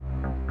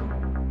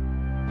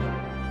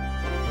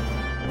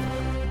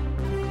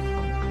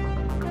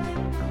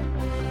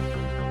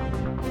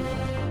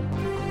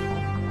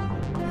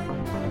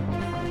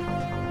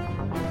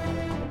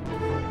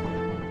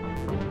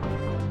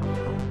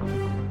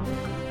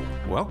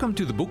Welcome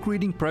to the book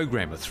reading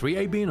program of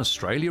 3ABN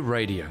Australia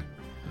Radio.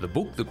 The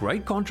book The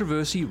Great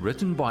Controversy,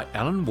 written by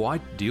Ellen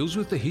White, deals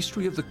with the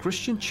history of the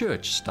Christian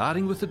Church,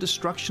 starting with the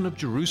destruction of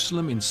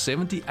Jerusalem in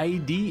 70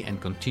 AD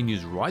and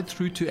continues right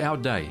through to our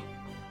day.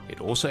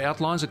 It also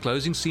outlines the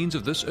closing scenes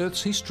of this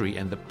earth's history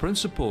and the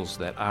principles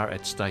that are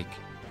at stake.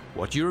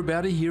 What you're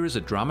about to hear is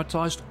a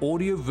dramatized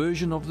audio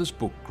version of this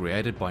book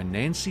created by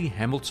Nancy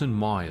Hamilton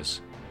Myers.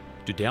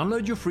 To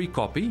download your free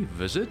copy,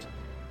 visit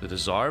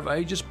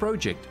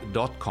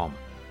thedesireofagesproject.com.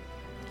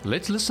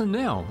 Let's listen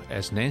now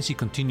as Nancy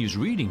continues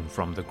reading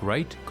from The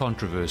Great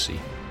Controversy.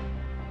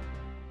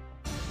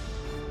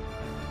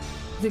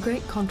 The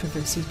Great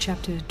Controversy,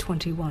 Chapter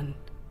 21.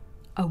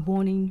 A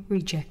Warning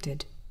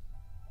Rejected.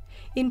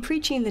 In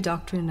preaching the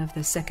doctrine of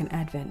the Second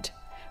Advent,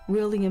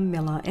 William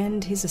Miller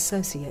and his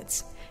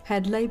associates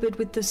had labored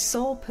with the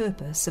sole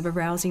purpose of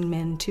arousing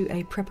men to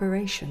a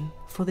preparation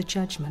for the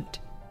judgment.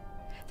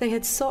 They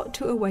had sought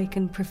to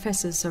awaken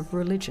professors of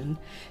religion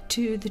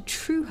to the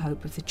true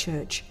hope of the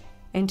Church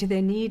and to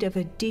their need of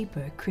a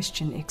deeper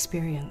Christian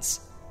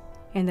experience.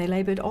 And they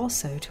labored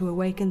also to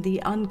awaken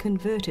the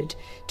unconverted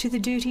to the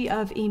duty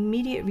of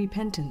immediate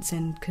repentance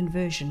and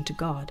conversion to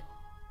God.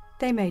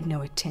 They made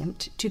no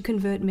attempt to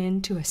convert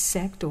men to a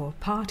sect or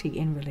party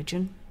in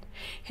religion.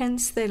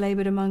 Hence they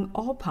labored among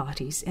all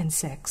parties and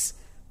sects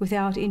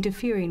without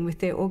interfering with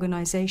their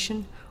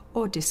organization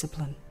or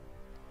discipline.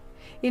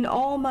 In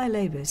all my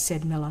labors,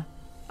 said Miller,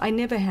 I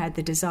never had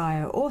the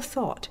desire or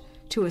thought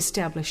to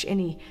establish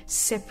any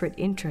separate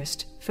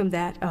interest from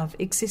that of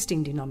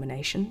existing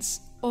denominations,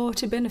 or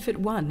to benefit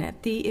one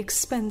at the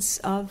expense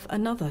of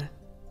another.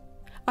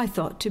 I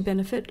thought to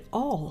benefit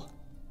all.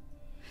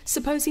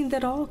 Supposing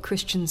that all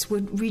Christians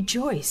would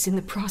rejoice in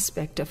the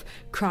prospect of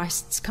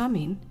Christ's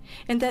coming,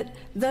 and that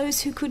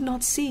those who could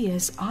not see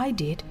as I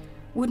did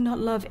would not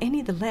love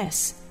any the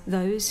less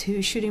those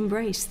who should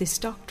embrace this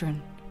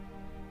doctrine.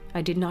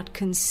 I did not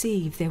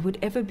conceive there would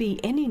ever be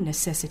any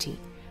necessity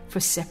for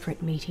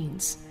separate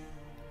meetings.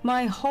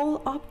 My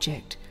whole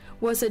object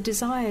was a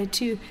desire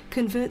to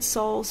convert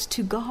souls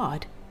to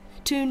God,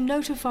 to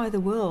notify the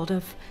world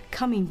of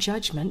coming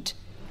judgment,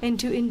 and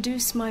to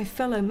induce my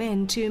fellow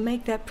men to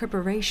make that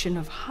preparation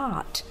of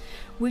heart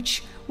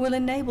which will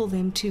enable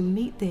them to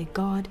meet their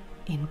God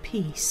in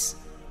peace.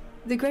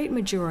 The great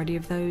majority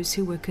of those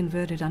who were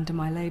converted under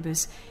my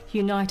labors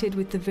united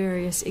with the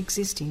various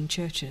existing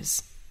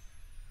churches.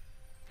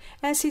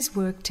 As his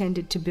work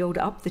tended to build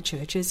up the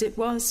churches, it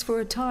was for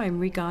a time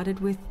regarded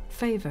with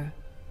favor.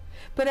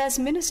 But as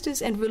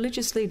ministers and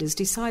religious leaders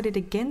decided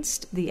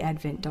against the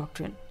Advent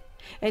doctrine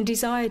and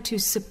desired to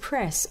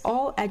suppress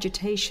all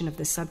agitation of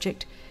the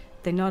subject,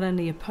 they not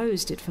only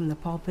opposed it from the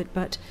pulpit,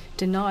 but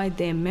denied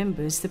their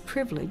members the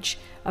privilege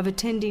of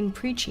attending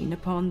preaching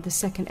upon the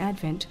Second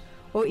Advent,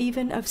 or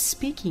even of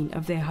speaking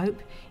of their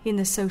hope in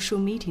the social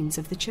meetings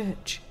of the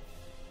church.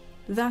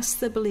 Thus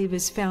the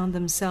believers found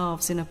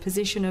themselves in a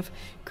position of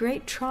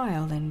great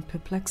trial and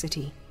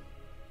perplexity.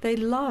 They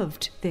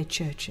loved their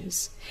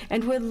churches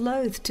and were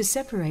loath to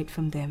separate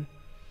from them.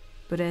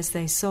 But as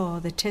they saw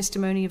the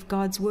testimony of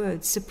God's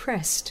word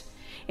suppressed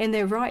and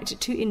their right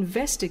to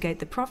investigate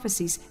the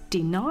prophecies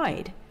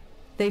denied,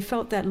 they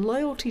felt that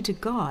loyalty to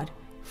God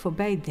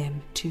forbade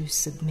them to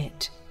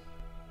submit.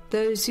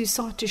 Those who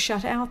sought to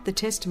shut out the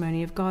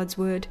testimony of God's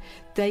word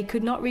they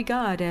could not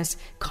regard as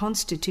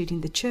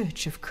constituting the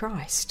Church of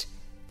Christ,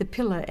 the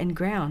pillar and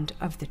ground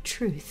of the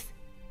truth.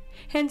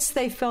 Hence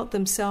they felt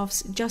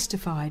themselves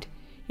justified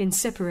in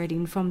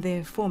separating from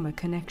their former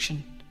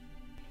connection.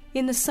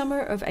 In the summer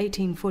of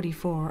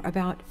 1844,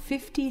 about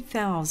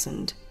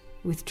 50,000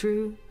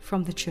 withdrew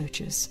from the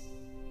churches.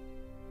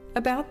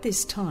 About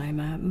this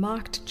time, a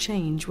marked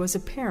change was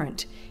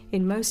apparent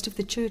in most of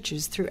the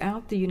churches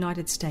throughout the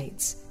United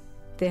States.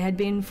 There had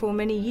been for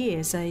many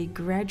years a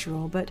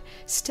gradual but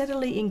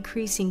steadily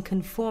increasing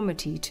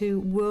conformity to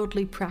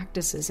worldly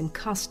practices and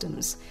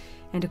customs,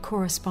 and a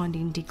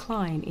corresponding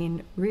decline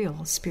in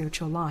real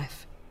spiritual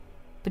life.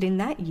 But in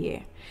that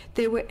year,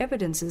 there were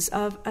evidences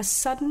of a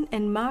sudden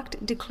and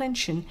marked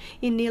declension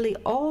in nearly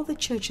all the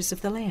churches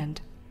of the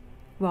land.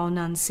 While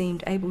none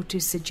seemed able to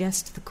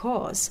suggest the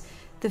cause,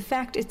 the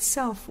fact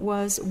itself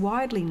was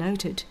widely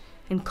noted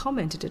and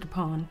commented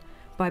upon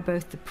by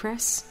both the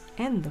press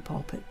and the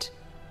pulpit.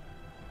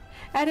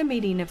 At a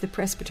meeting of the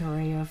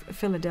Presbytery of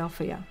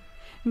Philadelphia,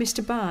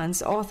 Mr.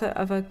 Barnes, author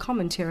of a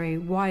commentary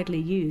widely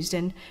used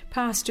and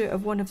pastor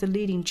of one of the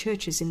leading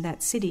churches in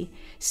that city,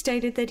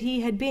 stated that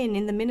he had been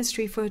in the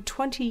ministry for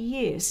 20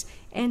 years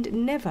and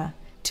never,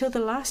 till the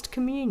last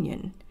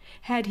communion,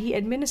 had he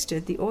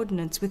administered the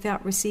ordinance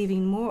without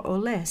receiving more or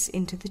less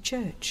into the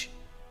church.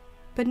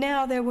 But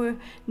now there were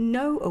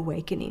no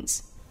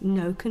awakenings,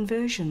 no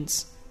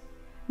conversions,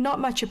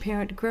 not much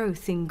apparent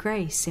growth in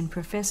grace in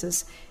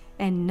professors,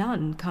 and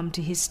none come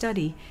to his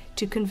study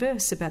to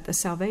converse about the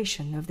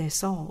salvation of their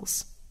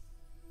souls.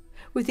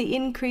 With the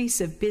increase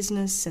of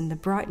business and the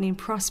brightening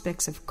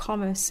prospects of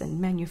commerce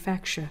and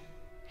manufacture,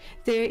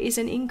 there is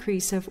an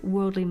increase of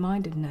worldly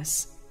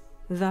mindedness.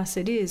 Thus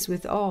it is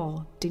with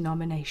all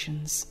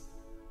denominations.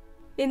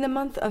 In the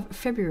month of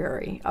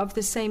February of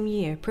the same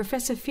year,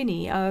 Professor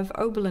Finney of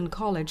Oberlin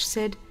College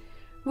said,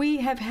 "We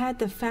have had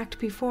the fact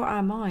before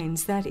our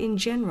minds that, in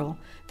general,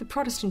 the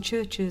Protestant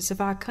churches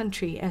of our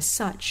country as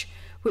such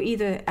were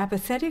either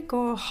apathetic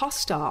or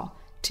hostile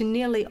to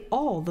nearly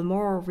all the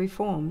moral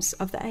reforms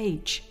of the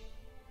age.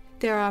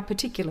 There are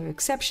particular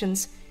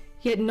exceptions,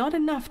 yet not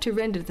enough to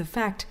render the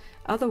fact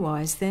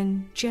otherwise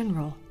than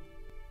general.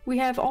 We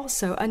have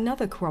also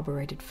another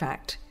corroborated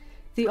fact,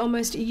 the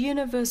almost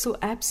universal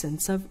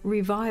absence of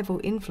revival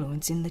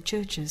influence in the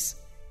churches.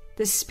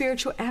 The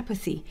spiritual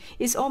apathy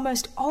is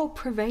almost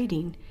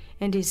all-pervading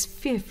and is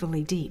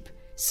fearfully deep,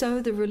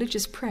 so the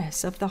religious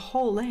press of the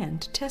whole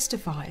land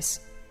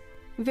testifies.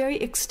 Very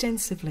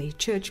extensively,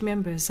 church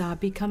members are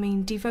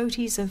becoming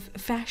devotees of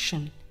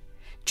fashion,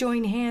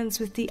 join hands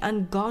with the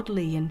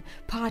ungodly in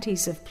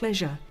parties of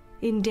pleasure,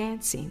 in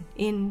dancing,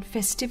 in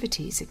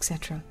festivities,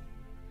 etc.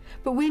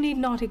 But we need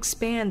not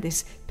expand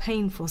this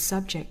painful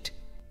subject.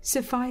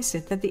 Suffice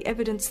it that the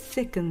evidence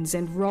thickens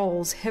and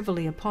rolls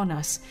heavily upon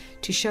us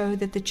to show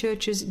that the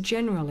churches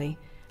generally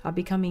are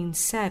becoming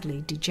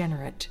sadly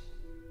degenerate.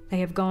 They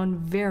have gone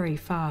very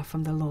far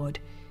from the Lord,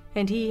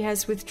 and He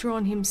has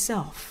withdrawn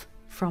Himself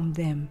from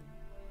them."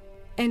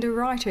 And a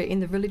writer in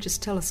the Religious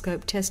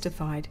Telescope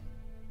testified,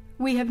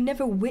 "We have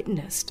never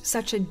witnessed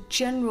such a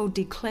general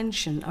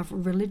declension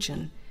of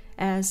religion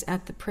as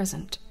at the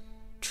present.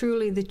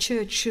 Truly the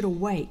Church should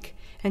awake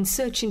and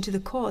search into the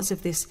cause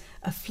of this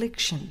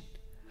affliction.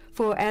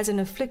 For as an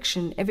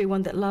affliction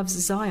everyone that loves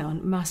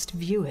Zion must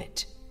view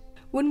it.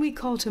 When we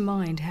call to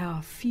mind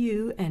how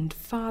few and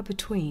far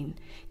between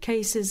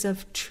cases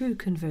of true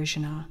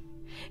conversion are,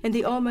 and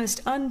the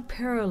almost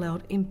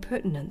unparalleled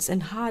impertinence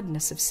and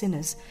hardness of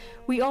sinners,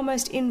 we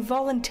almost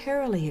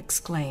involuntarily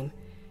exclaim,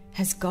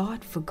 'Has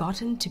God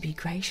forgotten to be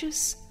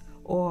gracious?'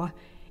 Or,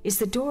 'Is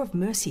the door of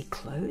mercy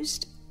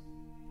closed?'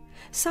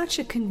 Such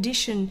a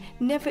condition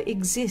never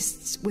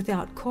exists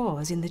without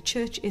cause in the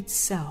Church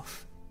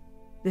itself.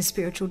 The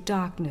spiritual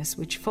darkness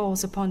which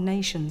falls upon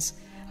nations,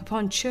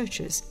 upon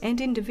churches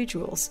and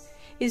individuals,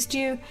 is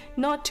due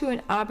not to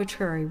an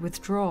arbitrary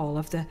withdrawal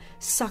of the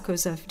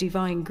succors of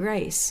divine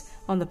grace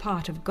on the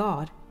part of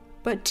God,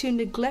 but to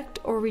neglect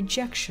or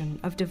rejection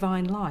of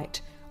divine light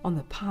on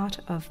the part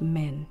of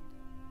men.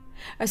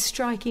 A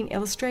striking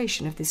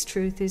illustration of this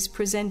truth is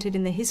presented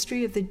in the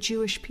history of the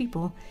Jewish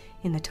people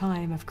in the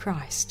time of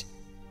Christ.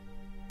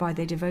 By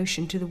their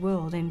devotion to the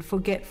world and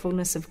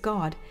forgetfulness of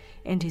God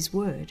and His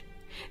Word,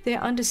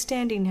 their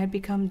understanding had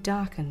become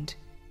darkened,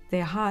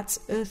 their hearts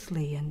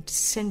earthly and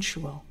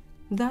sensual.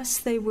 Thus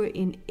they were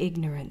in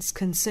ignorance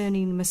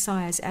concerning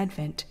Messiah's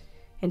advent,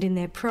 and in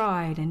their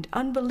pride and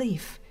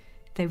unbelief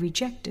they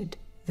rejected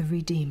the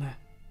Redeemer.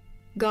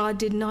 God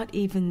did not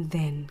even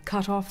then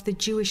cut off the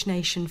Jewish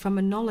nation from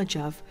a knowledge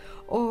of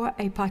or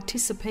a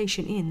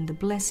participation in the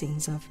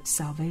blessings of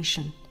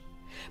salvation.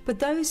 But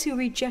those who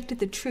rejected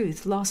the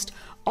truth lost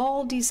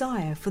all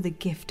desire for the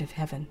gift of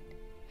heaven.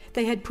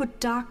 They had put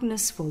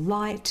darkness for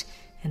light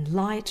and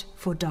light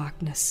for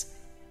darkness,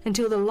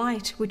 until the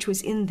light which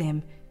was in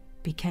them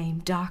became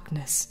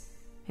darkness,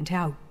 and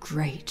how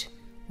great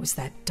was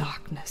that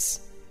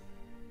darkness!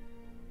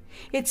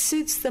 It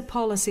suits the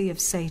policy of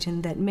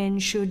Satan that men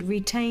should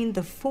retain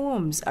the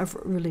forms of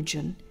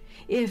religion,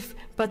 if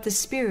but the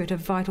spirit of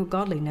vital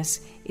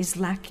godliness is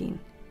lacking.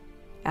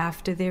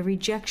 After their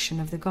rejection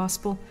of the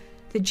gospel,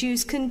 the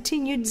Jews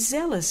continued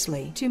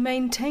zealously to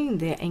maintain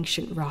their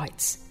ancient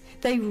rites.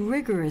 They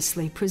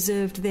rigorously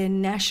preserved their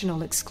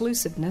national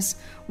exclusiveness,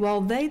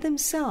 while they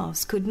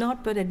themselves could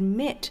not but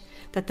admit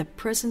that the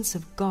presence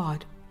of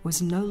God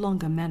was no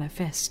longer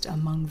manifest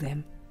among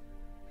them.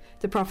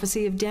 The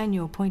prophecy of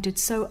Daniel pointed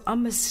so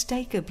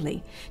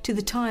unmistakably to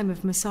the time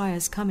of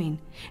Messiah's coming,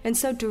 and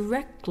so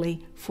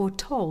directly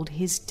foretold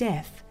his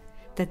death,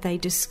 that they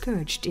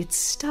discouraged its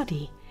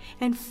study,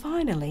 and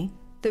finally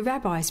the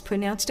rabbis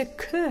pronounced a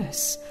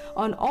curse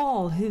on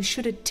all who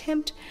should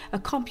attempt a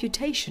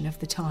computation of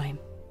the time.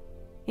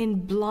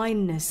 In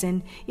blindness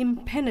and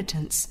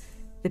impenitence,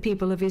 the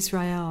people of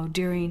Israel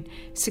during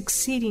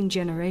succeeding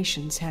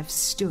generations have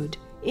stood,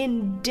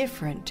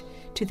 indifferent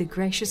to the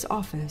gracious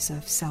offers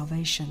of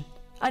salvation,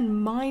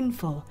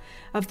 unmindful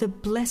of the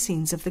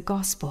blessings of the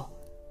gospel,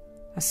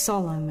 a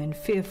solemn and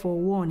fearful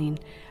warning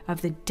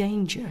of the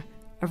danger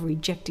of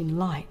rejecting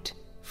light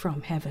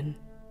from heaven.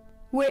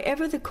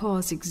 Wherever the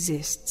cause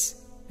exists,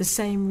 the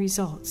same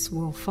results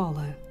will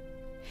follow.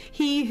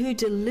 He who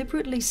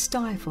deliberately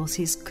stifles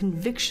his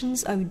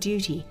convictions of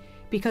duty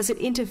because it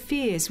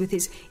interferes with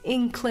his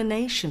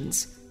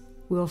inclinations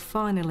will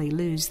finally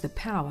lose the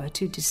power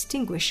to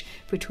distinguish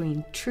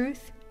between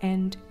truth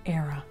and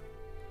error.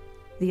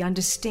 The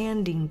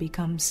understanding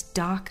becomes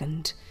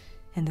darkened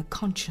and the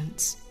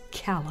conscience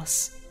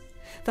callous,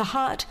 the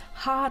heart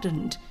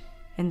hardened,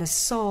 and the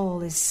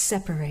soul is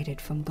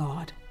separated from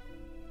God.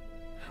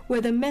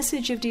 Where the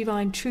message of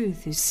divine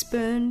truth is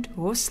spurned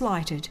or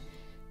slighted,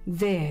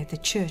 there the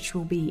church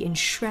will be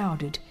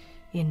enshrouded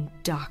in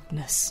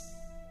darkness.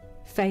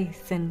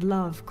 Faith and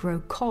love grow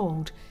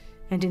cold,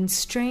 and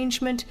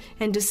estrangement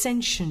and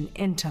dissension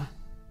enter.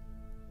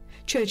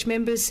 Church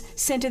members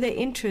center their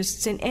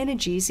interests and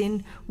energies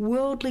in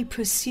worldly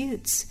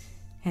pursuits,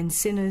 and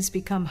sinners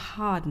become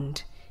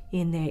hardened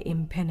in their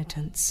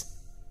impenitence.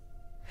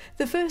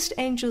 The first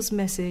angel's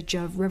message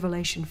of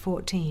Revelation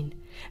 14,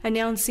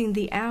 announcing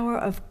the hour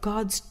of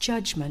God's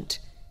judgment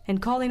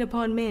and calling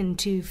upon men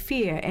to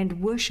fear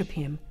and worship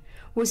him,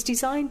 was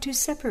designed to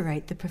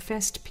separate the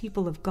professed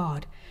people of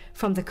God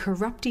from the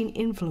corrupting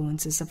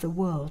influences of the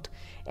world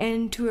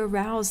and to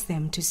arouse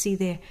them to see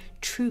their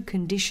true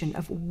condition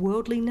of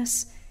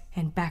worldliness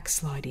and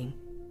backsliding.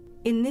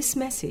 In this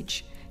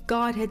message,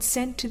 God had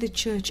sent to the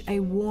church a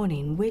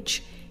warning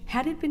which,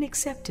 had it been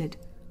accepted,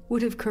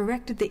 would have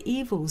corrected the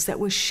evils that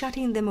were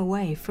shutting them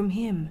away from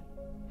him.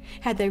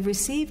 Had they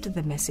received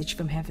the message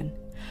from heaven,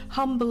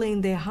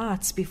 humbling their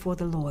hearts before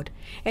the Lord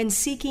and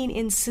seeking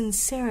in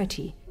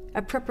sincerity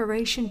a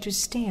preparation to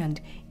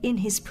stand in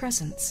his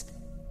presence,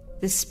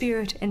 the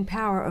Spirit and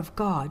power of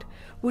God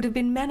would have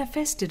been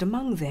manifested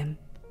among them.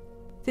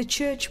 The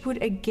church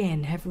would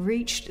again have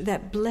reached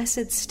that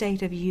blessed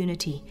state of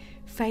unity,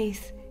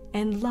 faith,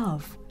 and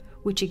love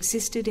which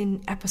existed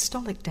in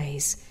apostolic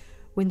days,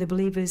 when the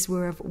believers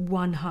were of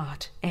one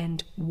heart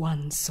and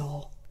one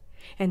soul,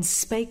 and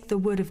spake the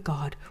word of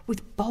God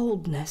with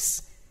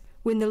boldness,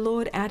 when the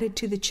Lord added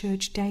to the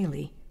church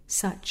daily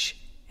such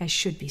as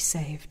should be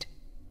saved.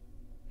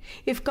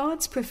 If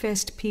God's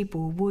professed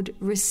people would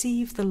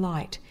receive the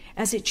light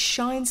as it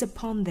shines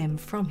upon them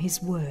from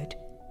his word,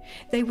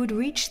 they would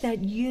reach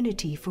that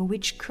unity for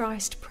which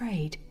Christ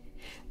prayed,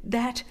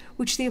 that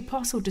which the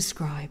apostle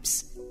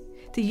describes,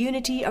 the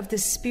unity of the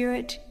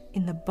Spirit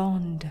in the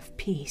bond of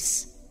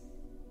peace.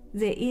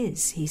 There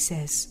is, he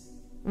says,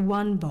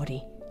 one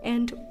body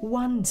and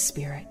one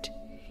Spirit,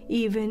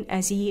 even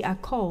as ye are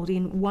called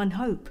in one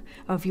hope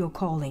of your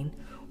calling,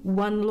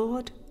 one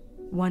Lord,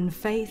 one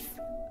faith,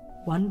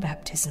 one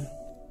baptism.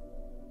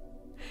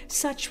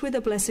 Such were the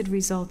blessed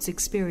results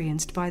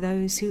experienced by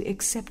those who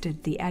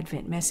accepted the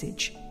Advent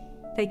message.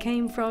 They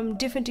came from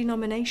different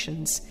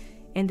denominations,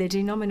 and their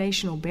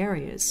denominational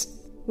barriers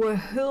were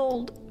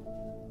hurled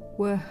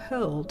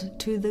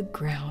to the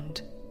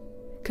ground.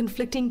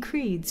 Conflicting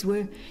creeds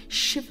were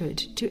shivered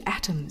to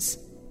atoms.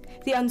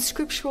 The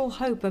unscriptural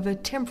hope of a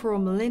temporal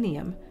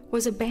millennium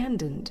was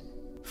abandoned.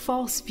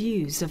 False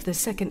views of the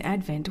second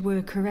advent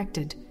were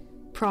corrected.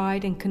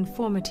 Pride and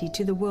conformity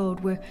to the world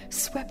were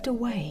swept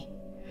away.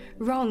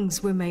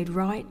 Wrongs were made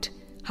right.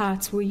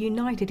 Hearts were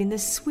united in the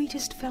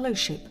sweetest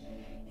fellowship,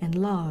 and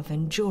love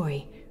and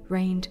joy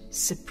reigned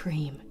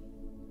supreme.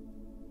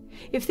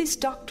 If this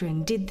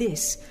doctrine did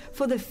this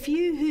for the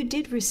few who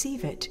did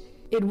receive it,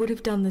 it would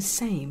have done the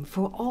same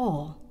for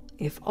all,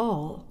 if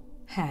all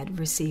had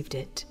received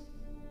it.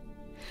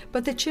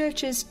 But the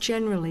churches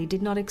generally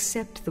did not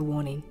accept the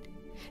warning.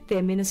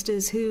 Their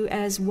ministers, who,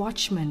 as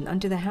watchmen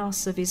unto the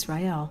house of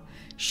Israel,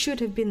 should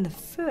have been the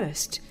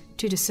first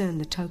to discern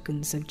the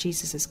tokens of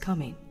Jesus'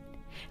 coming,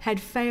 had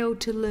failed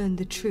to learn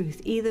the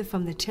truth either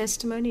from the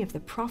testimony of the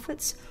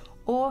prophets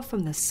or from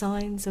the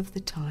signs of the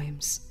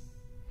times.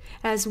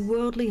 As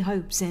worldly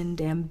hopes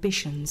and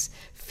ambitions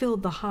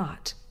filled the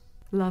heart,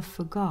 love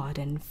for God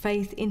and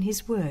faith in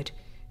his word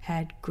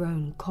had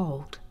grown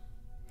cold.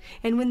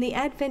 And when the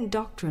Advent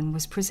doctrine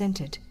was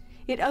presented,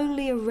 it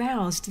only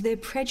aroused their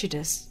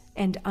prejudice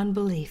and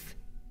unbelief.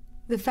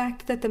 The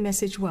fact that the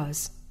message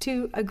was,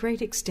 to a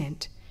great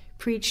extent,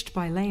 preached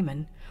by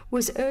laymen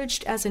was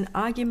urged as an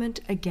argument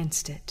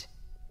against it.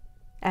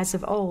 As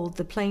of old,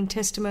 the plain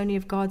testimony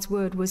of God's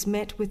word was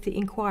met with the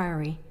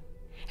inquiry,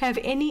 have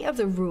any of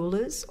the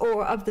rulers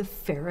or of the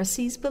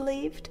Pharisees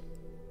believed?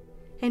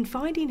 And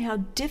finding how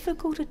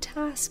difficult a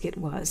task it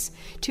was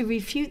to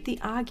refute the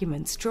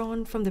arguments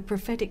drawn from the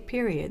prophetic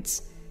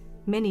periods,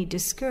 many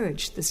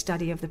discouraged the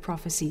study of the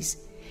prophecies,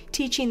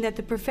 teaching that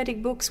the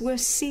prophetic books were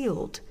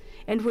sealed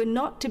and were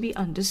not to be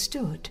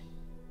understood.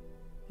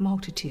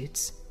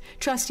 Multitudes,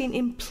 trusting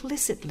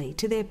implicitly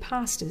to their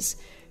pastors,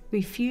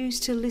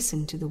 refused to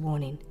listen to the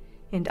warning,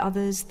 and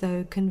others,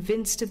 though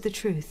convinced of the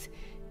truth,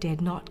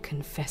 dared not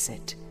confess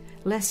it,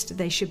 lest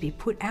they should be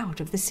put out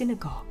of the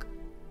synagogue.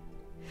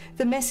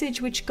 The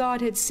message which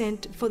God had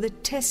sent for the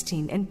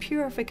testing and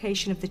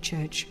purification of the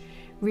church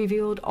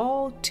revealed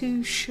all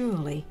too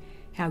surely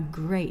how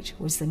great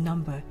was the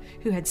number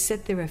who had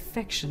set their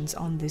affections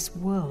on this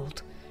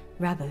world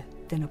rather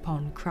than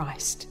upon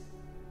Christ.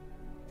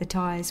 The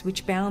ties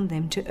which bound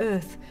them to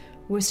earth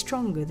were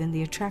stronger than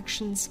the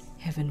attractions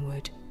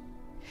heavenward.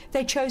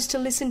 They chose to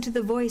listen to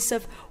the voice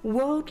of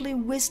worldly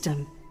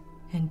wisdom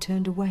and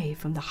turned away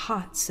from the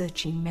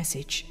heart-searching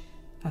message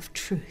of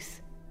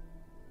truth.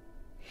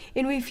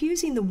 In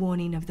refusing the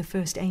warning of the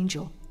first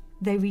angel,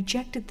 they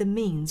rejected the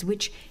means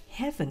which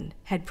heaven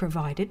had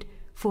provided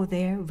for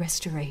their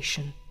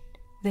restoration.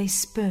 They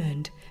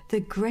spurned the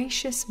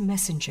gracious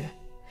messenger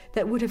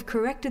that would have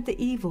corrected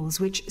the evils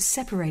which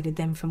separated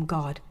them from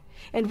God,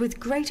 and with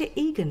greater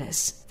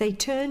eagerness they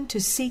turned to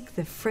seek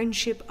the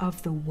friendship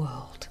of the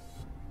world.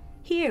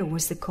 Here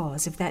was the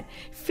cause of that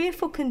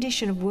fearful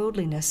condition of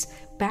worldliness,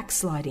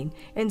 backsliding,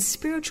 and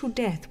spiritual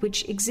death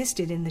which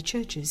existed in the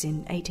churches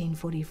in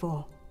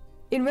 1844.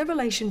 In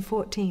Revelation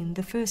 14,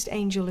 the first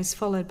angel is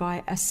followed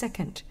by a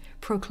second,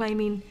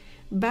 proclaiming,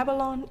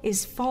 "Babylon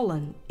is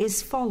fallen,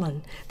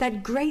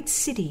 that great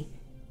city,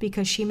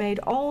 because she made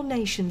all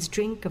nations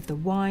drink of the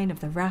wine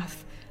of the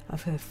wrath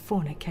of her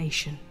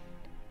fornication."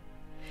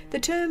 The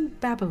term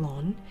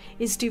Babylon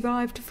is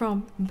derived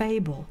from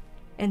Babel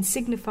and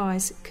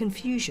signifies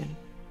confusion.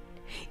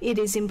 It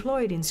is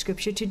employed in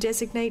Scripture to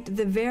designate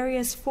the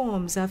various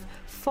forms of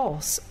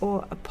false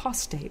or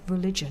apostate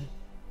religion.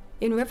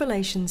 In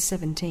Revelation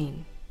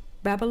 17,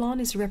 Babylon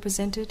is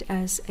represented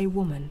as a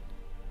woman,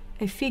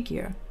 a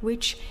figure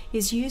which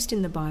is used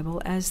in the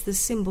Bible as the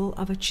symbol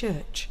of a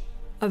church,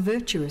 a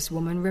virtuous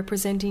woman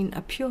representing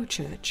a pure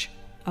church,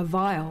 a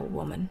vile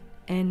woman,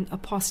 an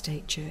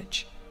apostate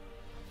church.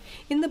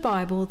 In the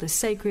Bible, the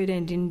sacred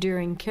and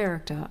enduring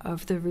character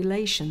of the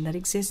relation that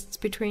exists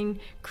between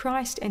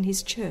Christ and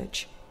his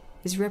church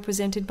is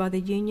represented by the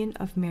union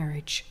of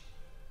marriage.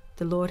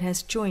 The Lord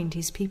has joined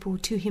his people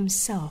to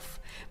himself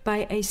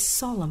by a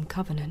solemn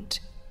covenant,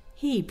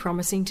 he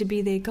promising to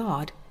be their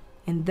God,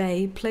 and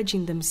they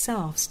pledging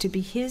themselves to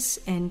be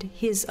his and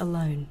his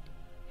alone.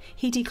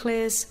 He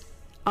declares,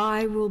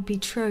 "I will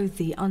betroth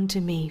thee unto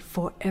me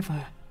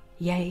forever.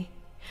 Yea,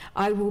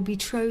 I will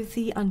betroth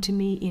thee unto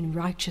me in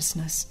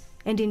righteousness,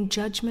 and in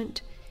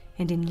judgment,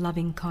 and in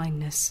loving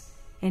kindness,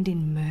 and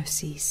in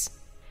mercies.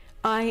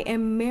 I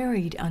am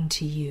married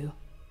unto you."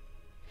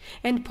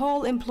 And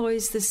Paul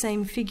employs the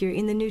same figure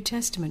in the New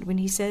Testament when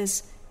he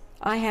says,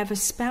 "I have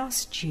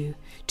espoused you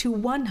to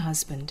one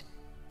husband,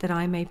 that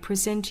I may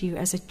present you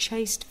as a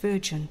chaste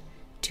virgin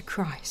to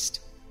Christ."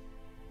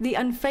 The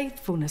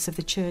unfaithfulness of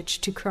the church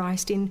to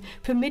Christ in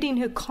permitting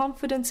her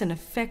confidence and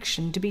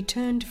affection to be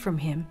turned from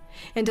him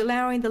and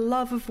allowing the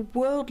love of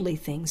worldly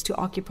things to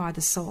occupy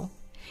the soul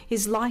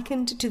is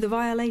likened to the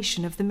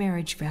violation of the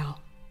marriage vow.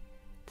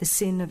 The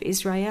sin of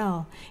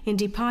Israel in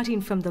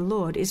departing from the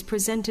Lord is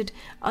presented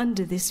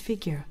under this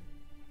figure,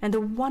 and the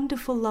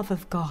wonderful love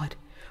of God,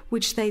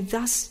 which they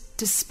thus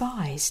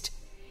despised,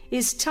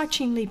 is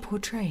touchingly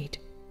portrayed.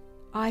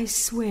 "I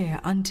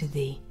swear unto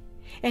thee,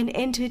 and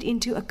entered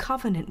into a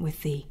covenant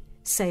with thee,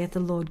 saith the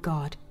Lord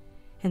God,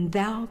 and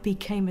thou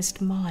becamest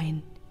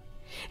mine.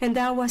 And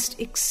thou wast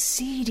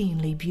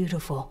exceedingly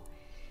beautiful,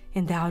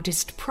 and thou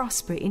didst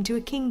prosper into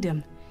a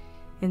kingdom,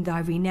 and thy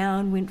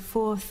renown went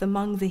forth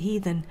among the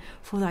heathen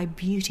for thy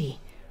beauty,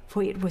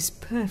 for it was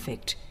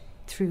perfect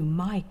through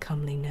my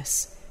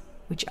comeliness,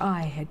 which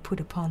I had put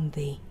upon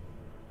thee.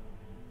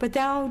 But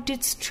thou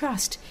didst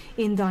trust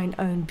in thine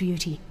own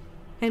beauty,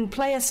 and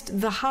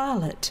playest the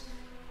harlot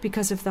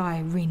because of thy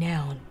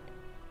renown.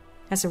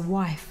 As a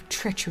wife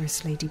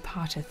treacherously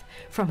departeth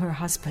from her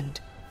husband,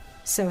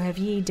 so have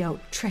ye dealt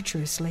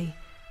treacherously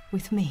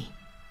with me,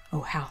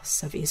 O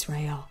house of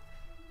Israel,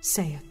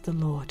 saith the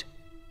Lord.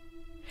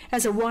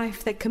 As a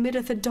wife that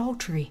committeth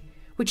adultery,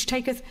 which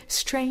taketh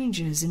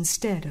strangers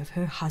instead of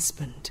her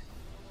husband."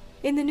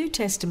 In the New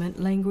Testament,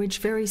 language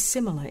very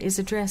similar is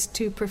addressed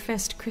to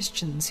professed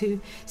Christians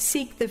who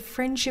seek the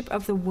friendship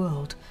of the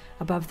world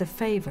above the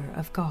favor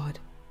of God.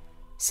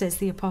 Says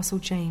the Apostle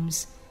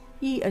James,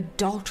 "Ye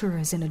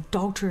adulterers and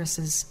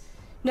adulteresses,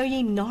 know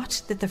ye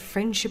not that the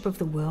friendship of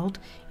the world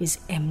is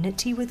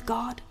enmity with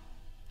God?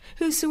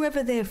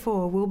 Whosoever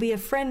therefore will be a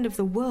friend of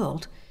the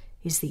world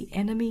is the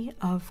enemy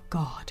of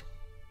God."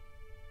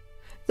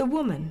 The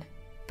woman,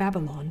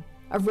 Babylon,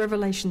 of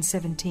Revelation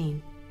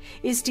 17,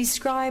 is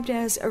described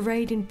as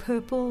arrayed in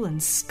purple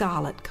and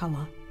scarlet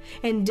color,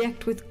 and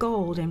decked with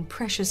gold and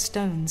precious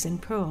stones and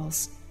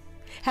pearls,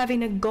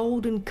 having a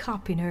golden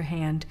cup in her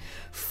hand,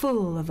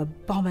 full of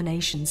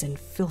abominations and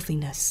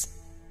filthiness.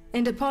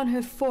 And upon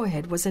her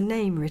forehead was a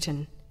name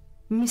written,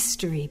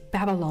 "Mystery,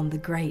 Babylon the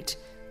Great,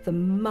 the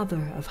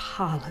mother of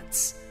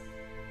harlots."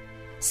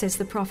 Says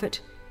the prophet,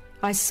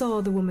 "I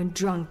saw the woman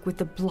drunk with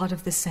the blood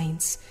of the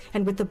saints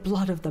and with the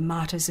blood of the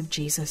martyrs of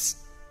Jesus."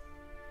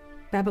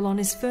 Babylon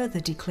is further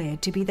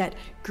declared to be that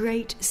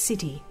great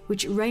city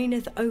which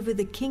reigneth over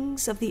the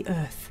kings of the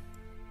earth.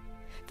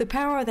 The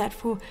power that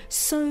for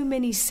so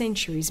many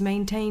centuries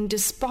maintained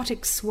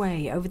despotic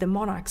sway over the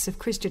monarchs of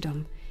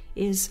Christendom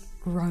is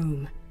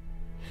Rome.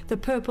 The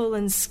purple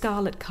and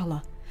scarlet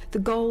color, the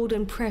gold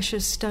and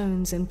precious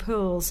stones and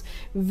pearls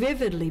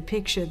vividly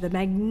picture the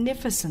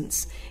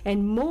magnificence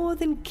and more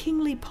than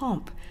kingly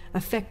pomp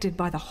affected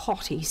by the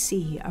haughty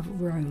see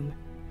of Rome.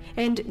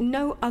 And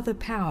no other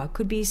power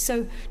could be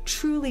so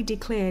truly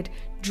declared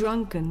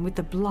drunken with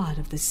the blood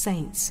of the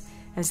saints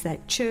as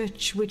that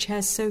church which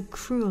has so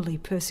cruelly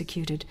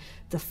persecuted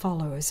the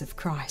followers of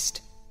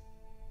Christ.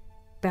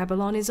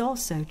 Babylon is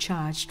also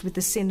charged with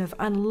the sin of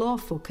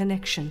unlawful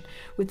connection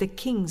with the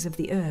kings of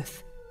the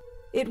earth.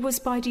 It was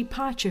by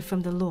departure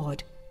from the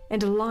Lord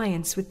and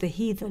alliance with the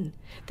heathen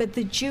that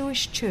the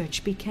Jewish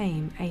church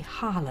became a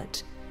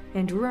harlot,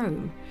 and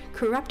Rome,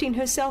 corrupting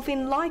herself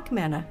in like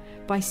manner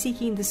by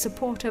seeking the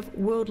support of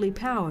worldly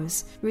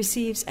powers,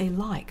 receives a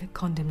like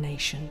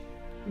condemnation.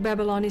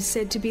 Babylon is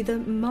said to be the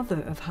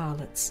mother of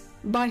harlots.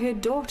 By her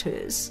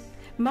daughters,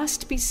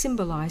 must be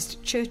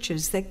symbolized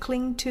churches that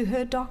cling to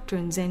her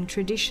doctrines and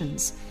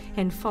traditions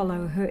and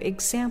follow her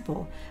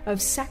example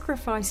of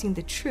sacrificing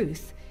the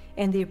truth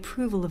and the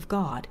approval of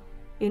God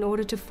in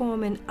order to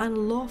form an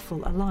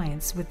unlawful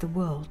alliance with the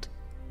world.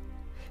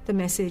 The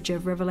message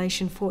of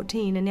Revelation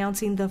 14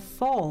 announcing the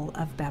fall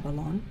of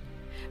Babylon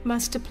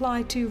must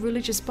apply to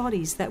religious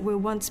bodies that were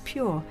once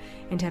pure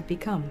and have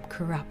become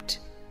corrupt.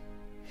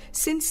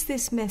 Since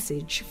this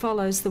message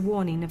follows the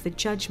warning of the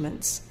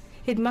judgments,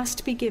 it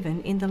must be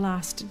given in the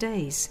last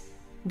days.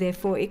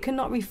 Therefore, it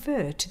cannot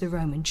refer to the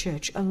Roman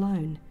Church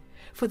alone,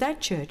 for that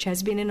church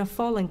has been in a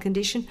fallen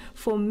condition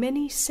for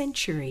many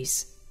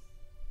centuries.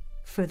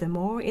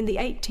 Furthermore, in the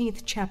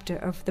 18th chapter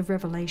of the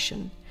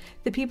Revelation,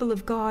 the people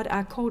of God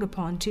are called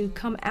upon to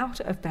come out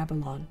of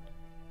Babylon.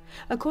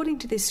 According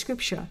to this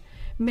scripture,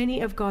 many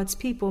of God's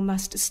people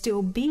must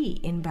still be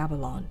in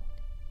Babylon.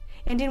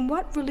 And in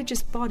what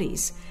religious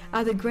bodies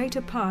are the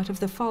greater part of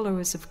the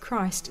followers of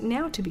Christ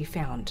now to be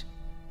found?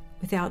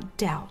 Without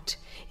doubt,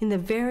 in the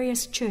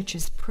various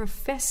churches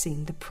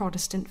professing the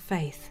Protestant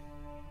faith.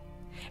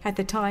 At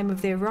the time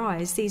of their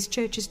rise, these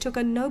churches took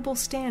a noble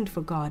stand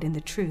for God in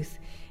the truth,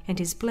 and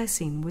His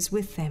blessing was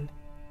with them.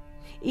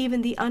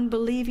 Even the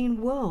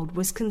unbelieving world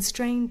was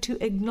constrained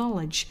to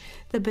acknowledge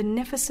the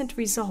beneficent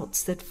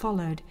results that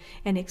followed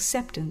an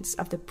acceptance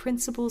of the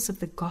principles of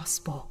the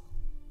gospel.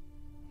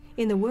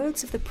 In the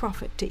words of the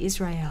prophet to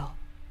Israel,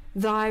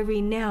 "Thy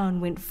renown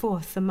went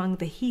forth among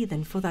the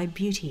heathen for thy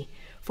beauty,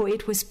 for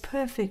it was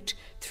perfect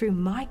through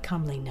my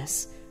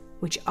comeliness,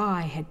 which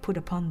I had put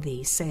upon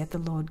thee, saith the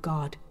Lord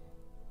God."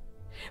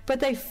 But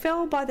they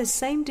fell by the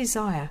same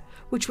desire,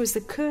 which was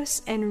the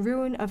curse and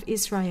ruin of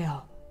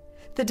Israel,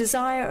 the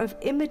desire of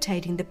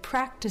imitating the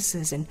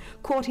practices and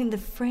courting the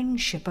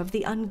friendship of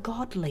the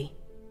ungodly.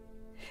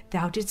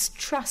 Thou didst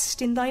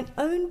trust in thine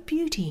own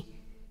beauty,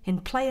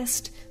 and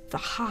playest the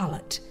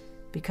harlot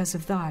because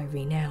of thy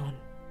renown.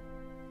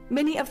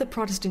 Many of the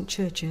Protestant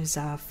churches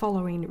are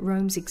following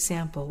Rome's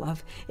example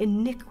of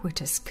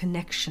iniquitous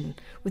connection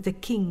with the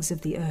kings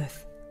of the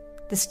earth.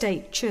 The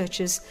state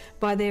churches,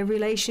 by their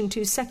relation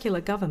to secular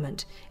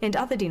government and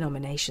other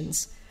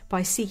denominations,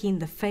 by seeking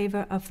the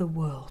favor of the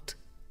world.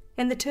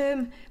 And the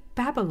term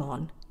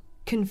Babylon,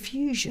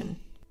 confusion,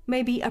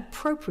 may be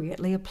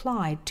appropriately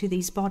applied to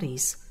these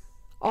bodies,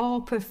 all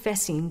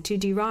professing to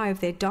derive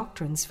their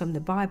doctrines from the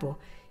Bible,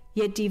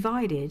 yet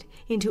divided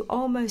into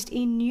almost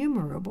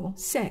innumerable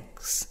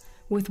sects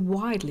with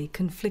widely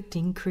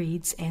conflicting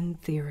creeds and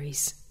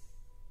theories.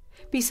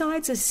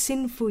 Besides a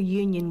sinful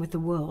union with the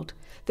world,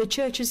 the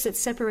churches that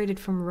separated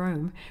from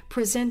Rome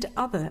present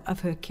other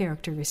of her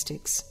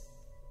characteristics.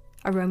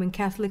 A Roman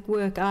Catholic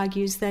work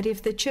argues that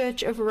if the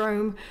Church of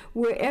Rome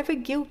were ever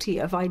guilty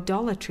of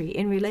idolatry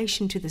in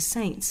relation to the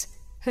saints,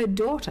 her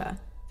daughter,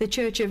 the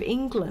Church of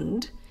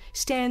England,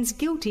 stands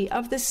guilty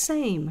of the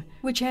same,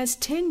 which has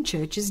 10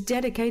 churches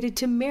dedicated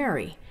to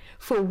Mary,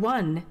 for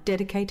one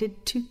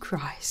dedicated to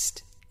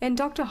Christ. And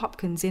Dr.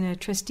 Hopkins, in a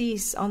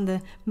treatise on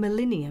the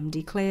Millennium,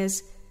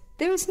 declares,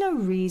 "There is no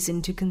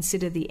reason to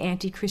consider the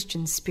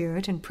anti-Christian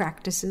spirit and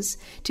practices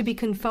to be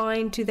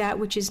confined to that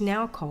which is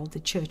now called the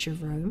Church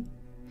of Rome.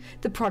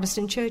 The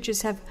Protestant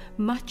churches have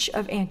much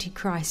of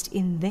Antichrist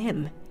in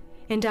them,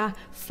 and are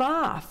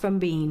far from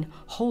being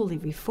wholly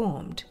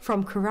reformed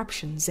from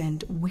corruptions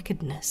and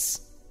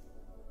wickedness."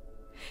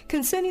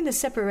 Concerning the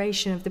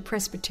separation of the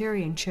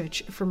Presbyterian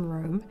Church from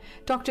Rome,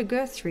 Dr.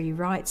 Guthrie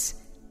writes,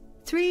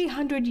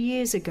 300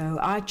 years ago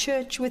our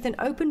church, with an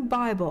open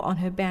Bible on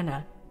her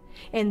banner,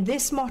 and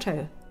this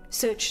motto,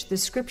 "Search the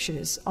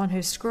Scriptures," on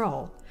her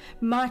scroll,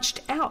 marched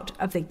out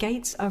of the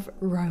gates of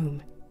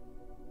Rome.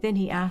 Then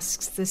he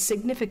asks the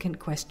significant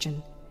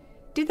question,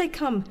 did they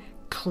come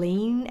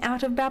clean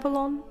out of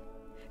Babylon?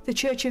 The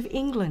Church of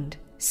England,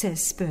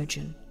 says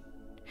Spurgeon,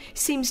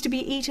 seems to be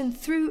eaten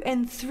through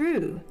and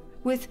through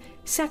with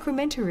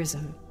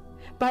sacramentalism,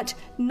 but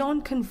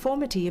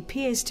nonconformity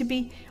appears to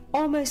be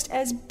almost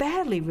as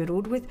badly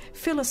riddled with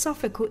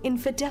philosophical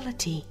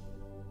infidelity.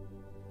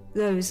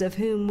 Those of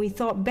whom we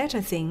thought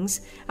better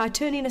things are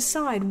turning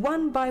aside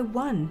one by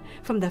one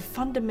from the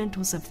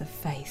fundamentals of the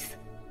faith.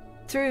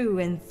 Through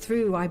and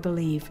through, I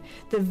believe,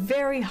 the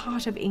very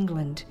heart of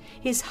England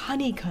is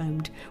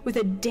honeycombed with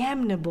a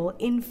damnable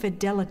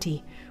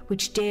infidelity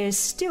which dares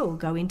still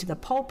go into the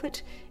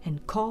pulpit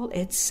and call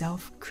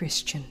itself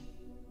Christian.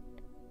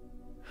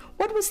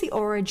 What was the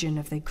origin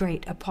of the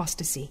great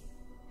apostasy?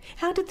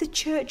 How did the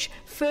church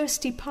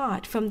first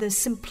depart from the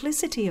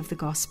simplicity of the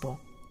gospel?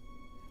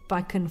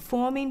 By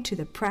conforming to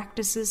the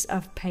practices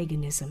of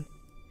paganism,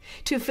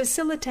 to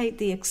facilitate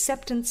the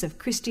acceptance of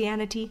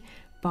Christianity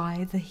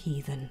by the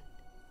heathen.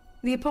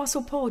 The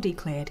Apostle Paul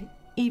declared,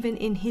 even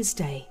in his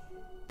day,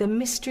 the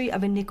mystery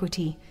of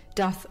iniquity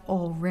doth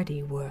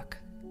already work.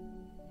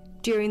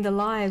 During the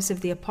lives of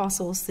the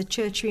apostles, the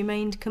church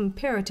remained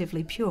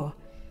comparatively pure,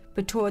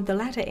 but toward the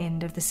latter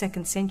end of the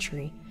 2nd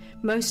century,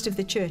 most of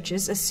the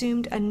churches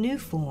assumed a new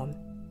form.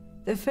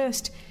 The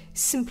first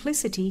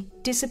simplicity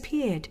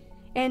disappeared,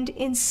 and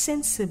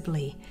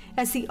insensibly,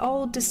 as the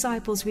old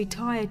disciples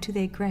retired to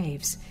their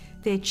graves,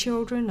 their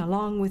children,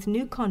 along with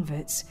new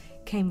converts,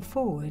 came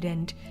forward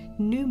and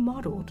new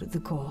modelled the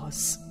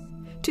cause.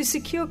 To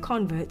secure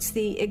converts,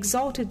 the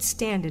exalted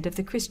standard of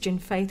the Christian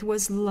faith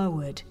was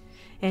lowered,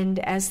 and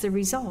as the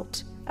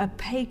result, a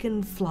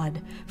pagan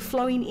flood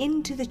flowing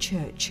into the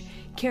church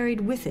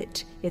carried with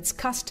it its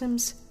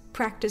customs,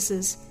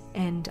 practices,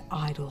 and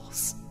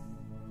idols.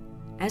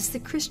 As the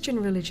Christian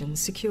religion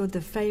secured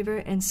the favor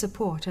and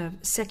support of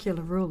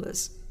secular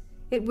rulers,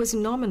 it was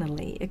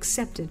nominally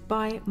accepted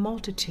by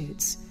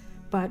multitudes,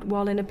 but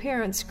while in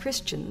appearance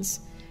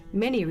Christians,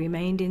 many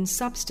remained in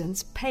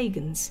substance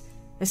pagans,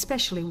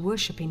 especially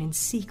worshipping in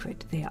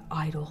secret their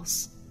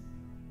idols.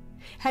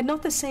 Had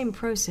not the same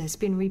process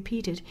been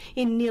repeated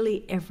in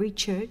nearly every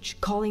church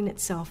calling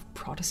itself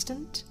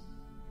Protestant?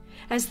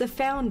 As the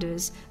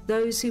founders,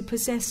 those who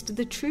possessed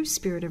the true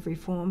spirit of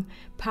reform,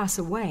 pass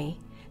away,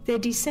 their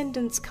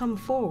descendants come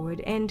forward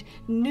and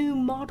new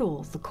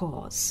model the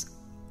cause,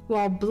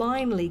 while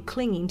blindly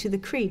clinging to the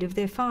creed of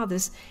their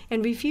fathers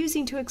and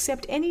refusing to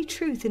accept any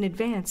truth in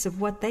advance of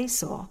what they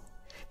saw.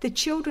 The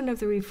children of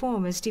the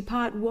reformers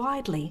depart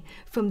widely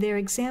from their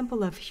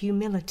example of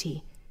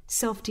humility,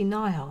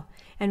 self-denial,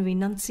 and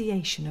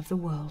renunciation of the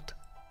world.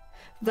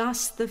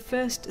 Thus the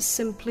first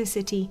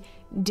simplicity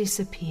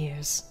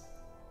disappears.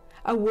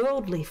 A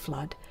worldly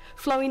flood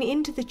flowing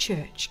into the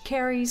church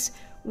carries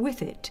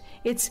with it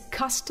its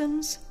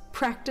customs,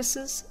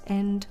 practices,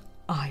 and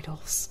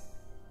idols.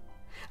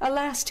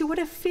 Alas, to what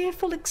a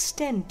fearful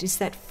extent is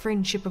that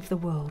friendship of the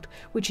world,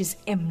 which is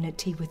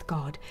enmity with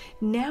God,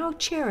 now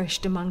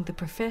cherished among the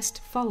professed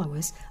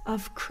followers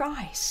of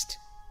Christ!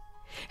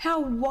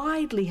 How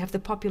widely have the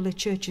popular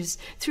churches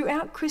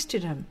throughout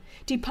Christendom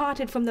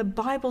departed from the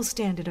Bible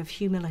standard of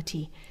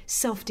humility,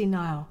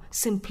 self-denial,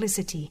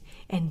 simplicity,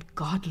 and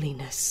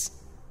godliness.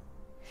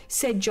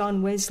 Said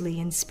John Wesley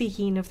in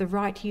speaking of the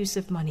right use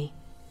of money,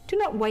 "Do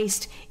not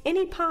waste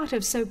any part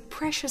of so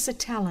precious a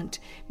talent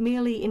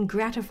merely in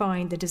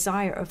gratifying the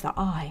desire of the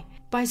eye,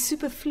 by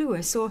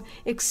superfluous or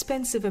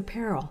expensive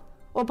apparel,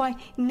 or by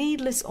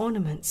needless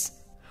ornaments.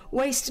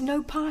 Waste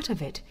no part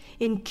of it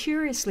in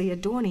curiously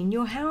adorning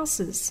your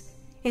houses,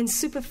 in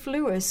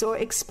superfluous or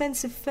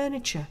expensive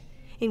furniture,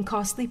 in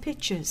costly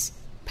pictures,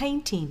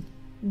 painting,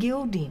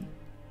 gilding.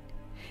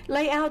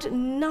 Lay out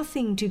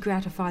nothing to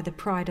gratify the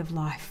pride of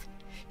life,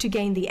 to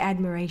gain the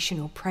admiration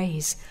or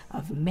praise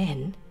of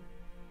men.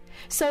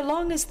 So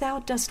long as thou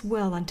dost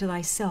well unto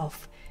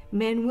thyself,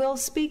 men will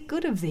speak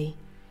good of thee.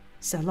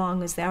 So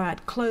long as thou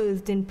art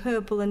clothed in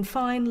purple and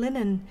fine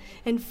linen,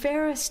 and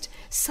farest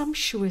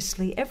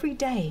sumptuously every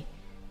day,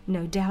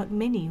 no doubt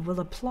many will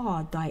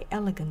applaud thy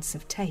elegance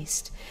of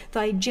taste,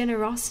 thy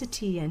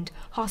generosity and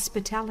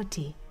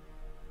hospitality.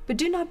 But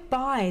do not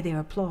buy their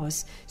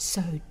applause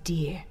so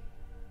dear.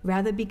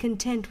 Rather be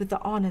content with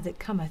the honor that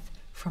cometh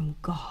from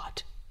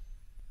God."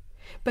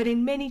 But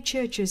in many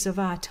churches of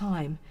our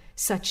time,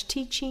 such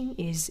teaching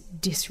is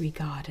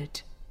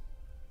disregarded.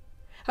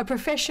 A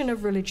profession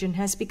of religion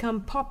has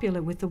become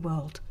popular with the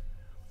world.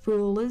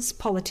 Rulers,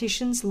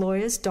 politicians,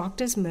 lawyers,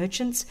 doctors,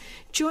 merchants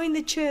join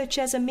the church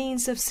as a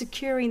means of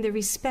securing the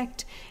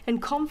respect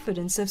and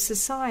confidence of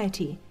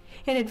society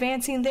and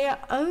advancing their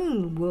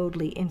own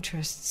worldly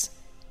interests.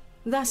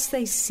 Thus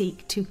they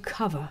seek to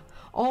cover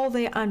all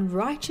their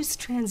unrighteous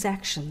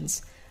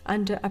transactions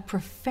under a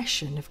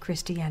profession of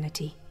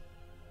Christianity.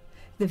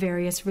 The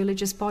various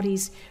religious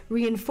bodies,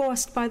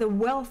 reinforced by the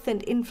wealth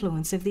and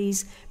influence of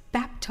these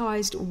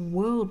baptized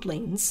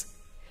worldlings,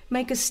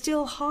 make a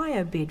still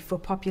higher bid for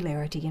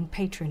popularity and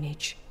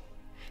patronage.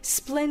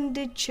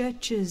 Splendid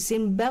churches,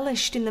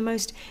 embellished in the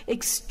most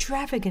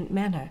extravagant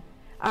manner,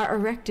 are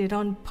erected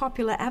on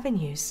popular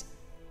avenues.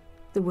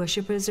 The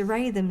worshippers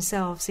array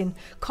themselves in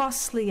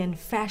costly and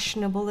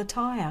fashionable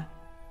attire.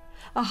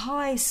 A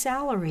high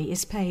salary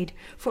is paid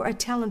for a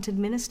talented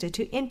minister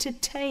to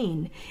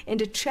entertain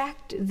and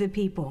attract the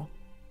people.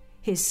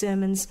 His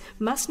sermons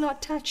must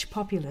not touch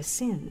popular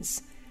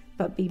sins,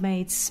 but be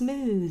made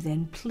smooth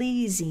and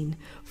pleasing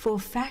for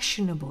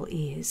fashionable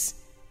ears.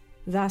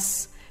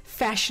 Thus,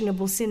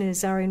 fashionable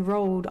sinners are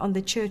enrolled on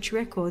the church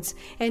records,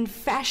 and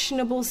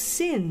fashionable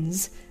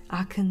sins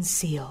are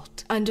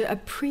concealed under a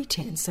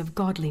pretense of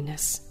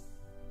godliness.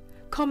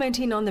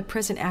 Commenting on the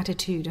present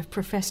attitude of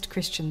professed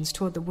Christians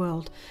toward the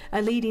world,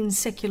 a leading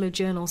secular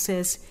journal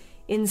says,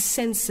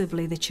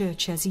 "Insensibly the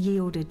Church has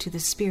yielded to the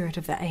spirit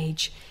of the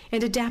age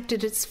and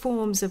adapted its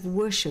forms of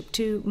worship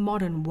to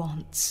modern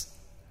wants.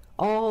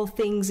 All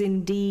things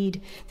indeed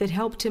that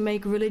help to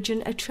make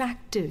religion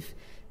attractive,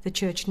 the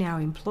Church now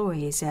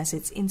employs as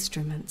its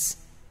instruments."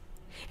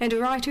 And a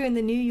writer in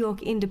the New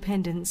York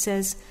Independent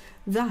says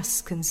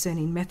thus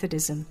concerning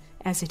Methodism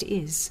as it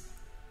is: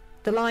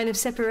 "The line of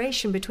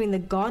separation between the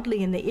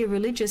godly and the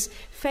irreligious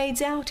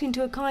fades out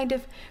into a kind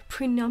of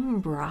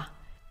penumbra,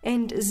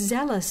 and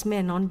zealous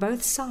men on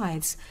both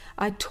sides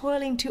are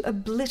toiling to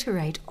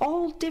obliterate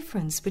all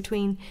difference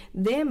between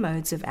their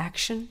modes of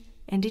action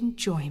and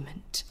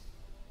enjoyment."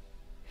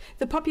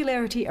 The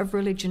popularity of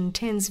religion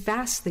tends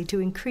vastly to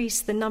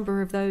increase the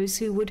number of those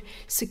who would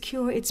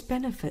secure its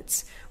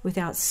benefits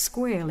without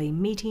squarely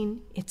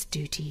meeting its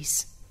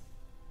duties.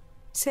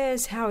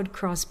 Says Howard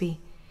Crosby,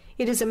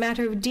 "It is a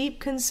matter of deep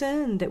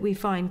concern that we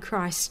find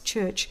Christ's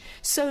church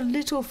so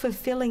little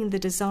fulfilling the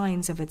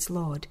designs of its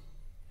Lord.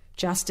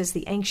 Just as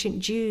the ancient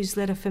Jews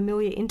let a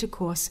familiar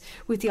intercourse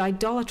with the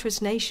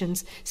idolatrous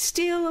nations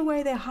steal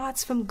away their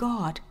hearts from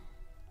God,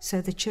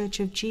 so the Church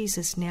of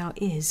Jesus now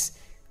is,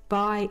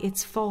 by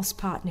its false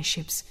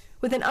partnerships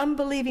with an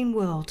unbelieving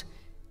world,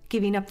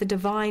 giving up the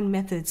divine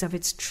methods of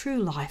its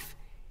true life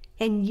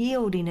and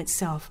yielding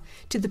itself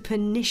to the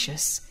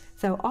pernicious,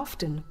 though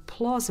often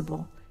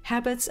plausible,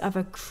 habits of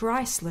a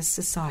Christless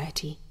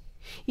society,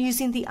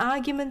 using the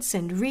arguments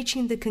and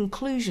reaching the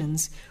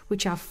conclusions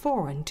which are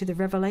foreign to the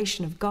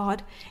revelation of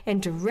God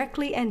and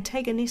directly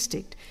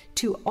antagonistic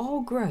to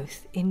all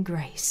growth in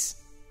grace."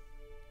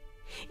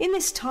 In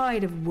this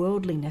tide of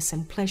worldliness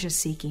and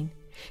pleasure-seeking,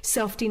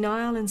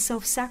 self-denial and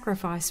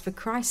self-sacrifice for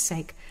Christ's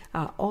sake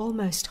are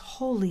almost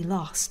wholly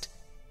lost.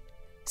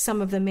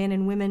 Some of the men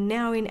and women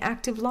now in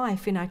active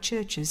life in our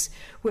churches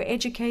were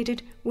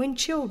educated when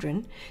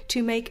children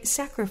to make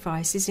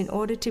sacrifices in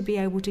order to be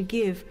able to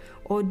give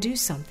or do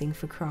something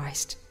for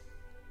Christ.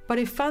 But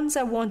if funds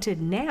are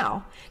wanted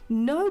now,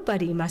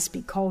 nobody must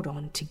be called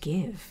on to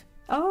give.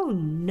 Oh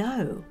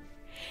no!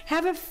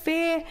 Have a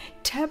fair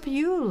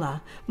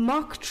tabula,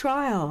 mock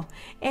trial,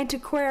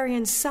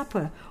 antiquarian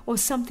supper, or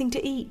something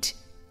to eat.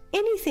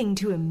 Anything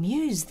to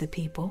amuse the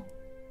people.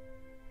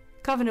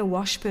 Governor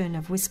Washburn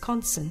of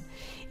Wisconsin,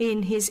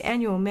 in his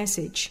annual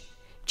message,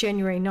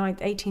 January 9,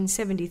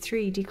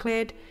 1873,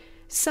 declared,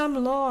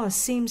 "Some law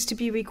seems to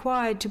be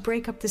required to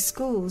break up the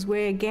schools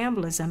where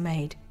gamblers are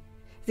made.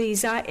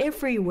 These are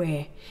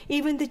everywhere.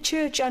 Even the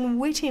church,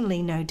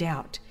 unwittingly no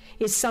doubt,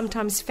 is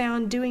sometimes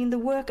found doing the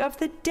work of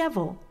the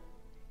devil.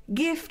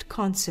 Gift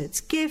concerts,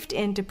 gift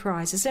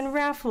enterprises, and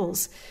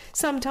raffles,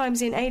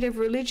 sometimes in aid of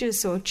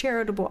religious or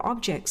charitable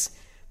objects,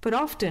 but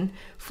often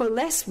for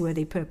less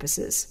worthy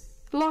purposes.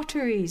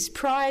 Lotteries,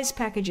 prize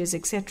packages,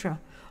 etc.,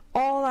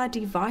 all are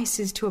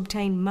devices to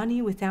obtain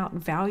money without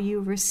value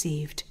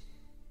received.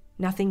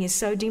 Nothing is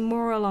so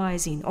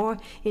demoralizing or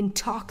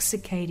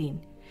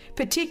intoxicating,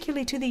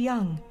 particularly to the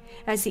young,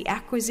 as the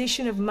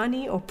acquisition of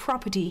money or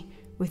property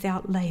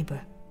without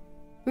labor.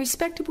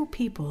 Respectable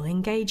people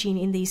engaging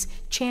in these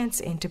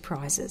chance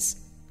enterprises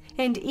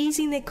and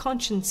easing their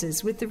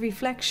consciences with the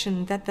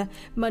reflection that the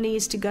money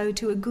is to go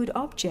to a good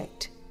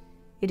object.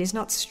 It is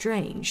not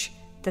strange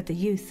that the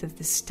youth of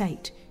the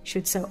state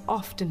should so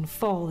often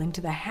fall into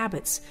the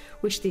habits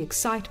which the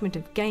excitement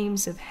of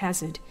games of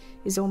hazard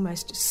is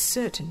almost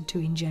certain to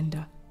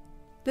engender.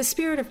 The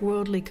spirit of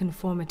worldly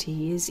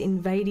conformity is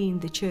invading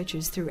the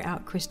churches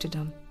throughout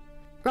Christendom.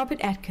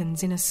 Robert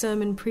Atkins, in a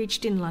sermon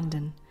preached in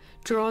London,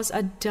 draws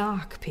a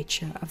dark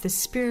picture of the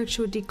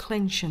spiritual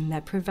declension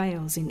that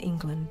prevails in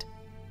England.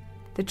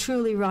 The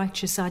truly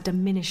righteous are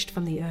diminished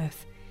from the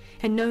earth,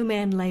 and no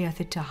man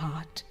layeth it to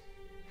heart.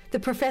 The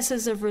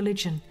professors of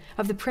religion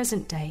of the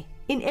present day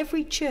in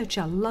every church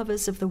are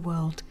lovers of the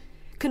world,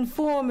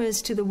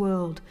 conformers to the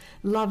world,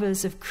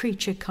 lovers of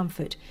creature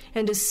comfort,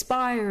 and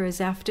aspirers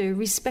after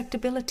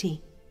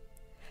respectability.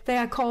 They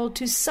are called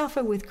to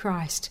suffer with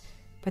Christ,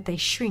 but they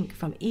shrink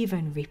from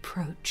even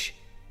reproach.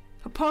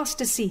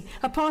 Apostasy,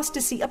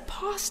 apostasy,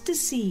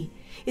 apostasy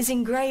is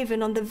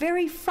engraven on the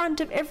very front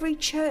of every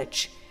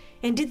church,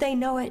 and did they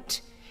know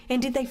it,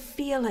 and did they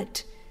feel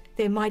it,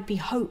 there might be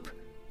hope.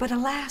 But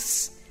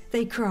alas,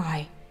 they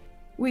cry,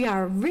 "We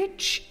are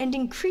rich and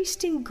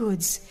increased in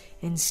goods,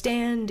 and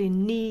stand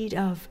in need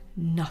of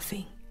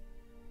nothing."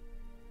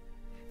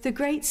 The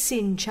great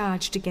sin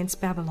charged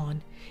against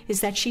Babylon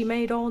is that she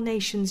made all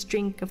nations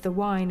drink of the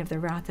wine of the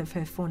wrath of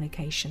her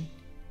fornication.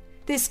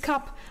 This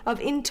cup of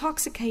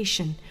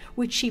intoxication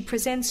which she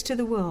presents to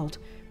the world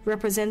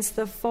represents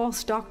the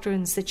false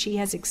doctrines that she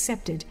has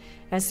accepted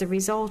as the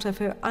result of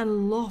her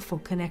unlawful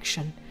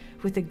connection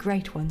with the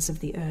great ones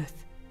of the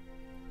earth.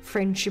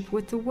 Friendship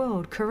with the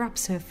world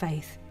corrupts her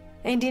faith,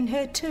 and in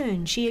her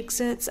turn she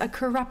exerts a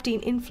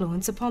corrupting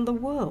influence upon the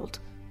world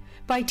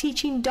by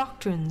teaching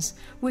doctrines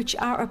which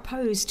are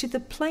opposed to the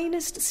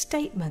plainest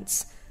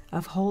statements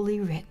of Holy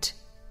Writ.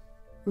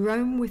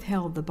 Rome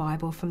withheld the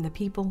Bible from the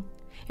people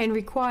and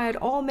required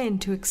all men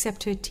to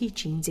accept her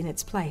teachings in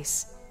its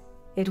place.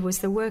 It was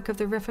the work of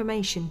the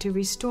Reformation to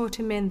restore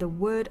to men the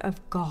Word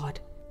of God.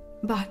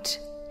 But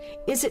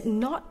is it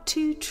not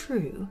too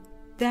true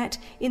that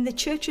in the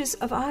churches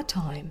of our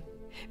time,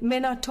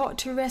 men are taught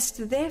to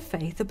rest their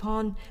faith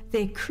upon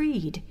their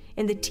creed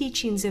and the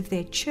teachings of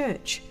their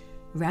church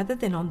rather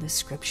than on the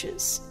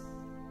Scriptures?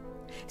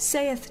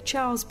 Saith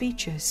Charles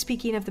Beecher,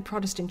 speaking of the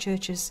Protestant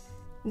churches,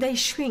 "They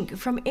shrink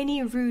from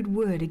any rude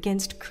word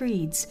against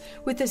creeds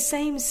with the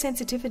same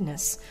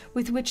sensitiveness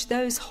with which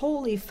those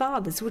holy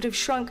fathers would have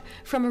shrunk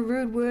from a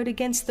rude word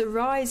against the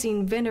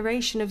rising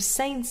veneration of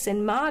saints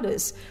and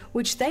martyrs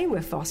which they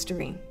were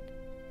fostering.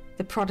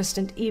 The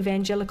Protestant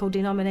evangelical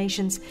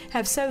denominations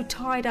have so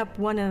tied up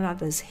one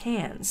another's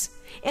hands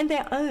and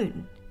their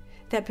own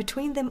that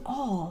between them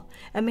all,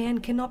 a man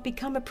cannot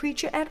become a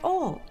preacher at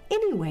all,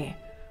 anywhere,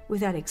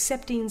 without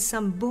accepting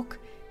some book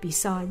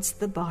besides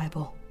the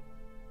Bible.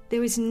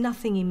 There is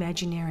nothing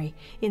imaginary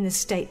in the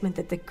statement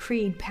that the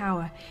creed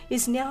power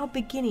is now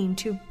beginning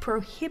to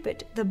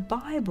prohibit the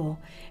Bible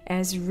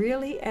as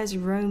really as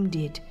Rome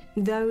did,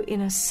 though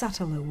in a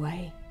subtler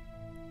way.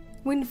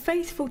 When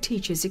faithful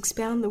teachers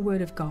expound the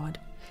Word of God,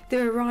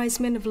 there arise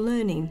men of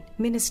learning,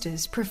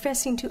 ministers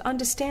professing to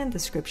understand the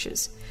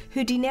Scriptures,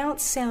 who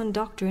denounce sound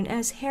doctrine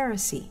as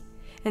heresy,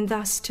 and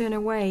thus turn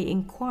away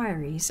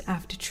inquiries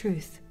after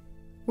truth.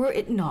 Were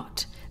it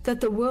not that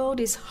the world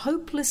is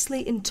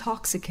hopelessly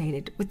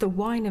intoxicated with the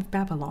wine of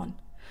Babylon,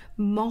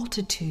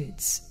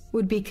 multitudes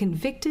would be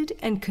convicted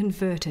and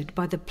converted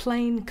by the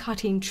plain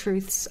cutting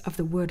truths of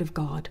the Word of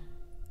God.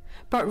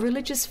 But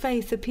religious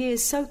faith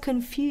appears so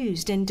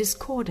confused and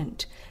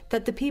discordant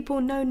that the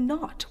people know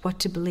not what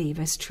to believe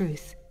as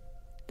truth.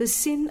 The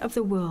sin of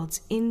the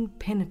world's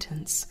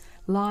impenitence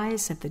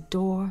lies at the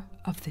door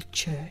of the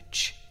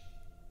church.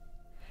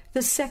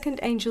 The second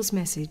angel's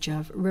message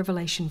of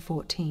Revelation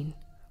 14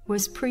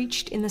 was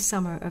preached in the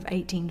summer of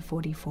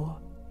 1844,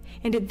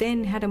 and it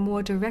then had a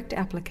more direct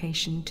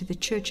application to the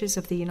churches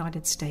of the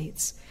United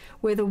States,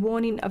 where the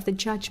warning of the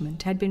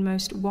judgment had been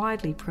most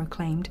widely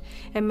proclaimed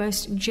and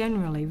most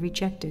generally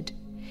rejected,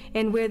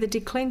 and where the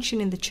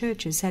declension in the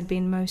churches had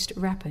been most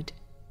rapid.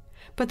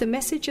 But the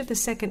message of the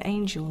second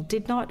angel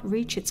did not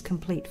reach its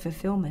complete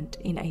fulfillment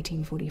in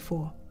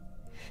 1844.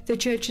 The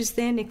churches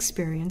then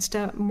experienced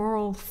a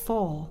moral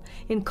fall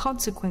in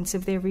consequence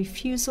of their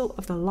refusal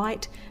of the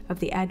light of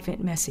the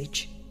Advent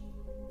message.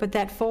 But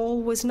that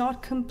fall was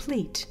not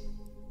complete.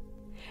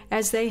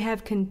 As they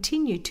have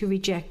continued to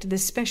reject the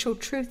special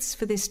truths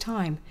for this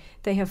time,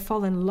 they have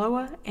fallen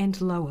lower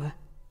and lower.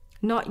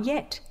 Not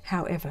yet,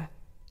 however,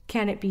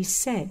 can it be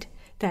said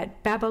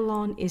that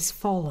Babylon is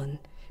fallen,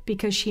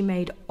 because she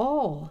made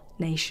all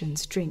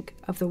nations drink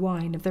of the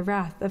wine of the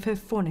wrath of her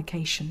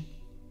fornication.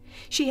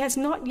 She has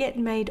not yet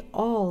made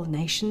all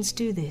nations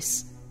do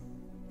this.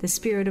 The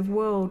spirit of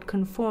world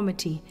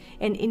conformity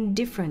and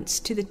indifference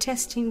to the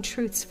testing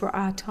truths for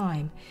our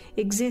time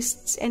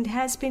exists and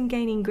has been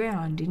gaining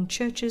ground in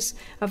churches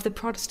of the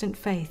Protestant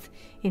faith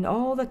in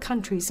all the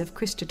countries of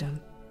Christendom,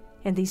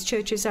 and these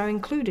churches are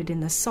included in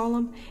the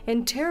solemn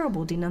and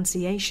terrible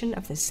denunciation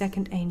of the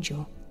second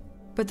angel.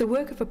 But the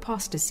work of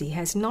apostasy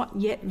has not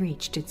yet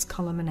reached its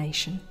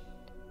culmination.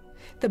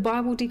 The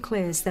Bible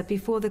declares that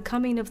before the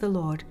coming of the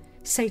Lord,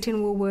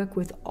 Satan will work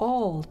with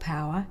all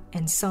power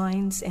and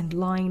signs and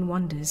lying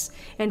wonders,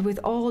 and with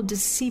all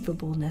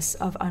deceivableness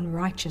of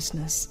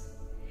unrighteousness.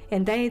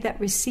 And they that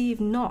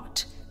receive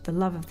not the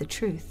love of the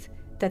truth,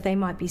 that they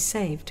might be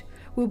saved,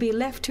 will be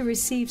left to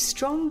receive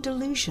strong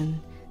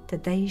delusion,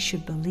 that they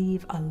should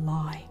believe a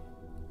lie.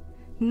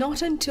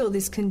 Not until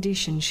this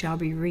condition shall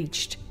be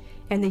reached,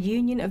 and the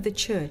union of the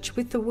church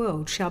with the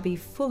world shall be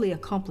fully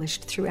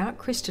accomplished throughout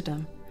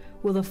Christendom,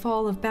 will the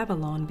fall of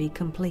Babylon be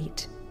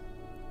complete.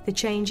 The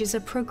change is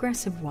a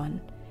progressive one,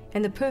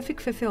 and the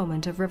perfect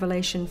fulfillment of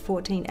Revelation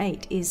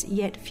 14:8 is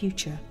yet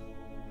future.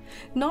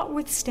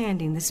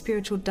 Notwithstanding the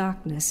spiritual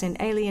darkness and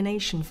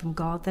alienation from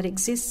God that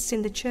exists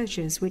in the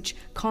churches which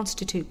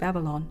constitute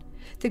Babylon,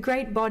 the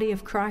great body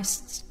of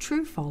Christ's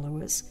true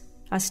followers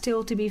are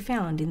still to be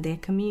found in their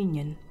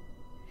communion.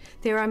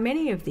 There are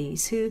many of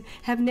these who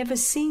have never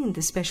seen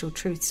the special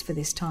truths for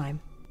this time.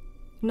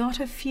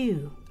 Not a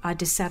few are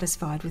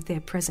dissatisfied with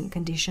their present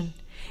condition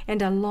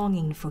and are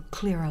longing for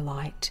clearer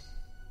light.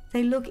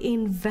 They look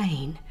in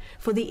vain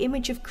for the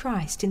image of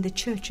Christ in the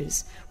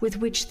churches with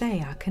which they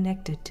are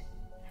connected.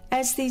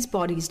 As these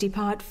bodies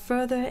depart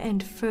further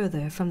and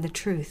further from the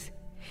truth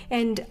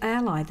and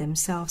ally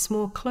themselves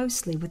more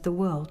closely with the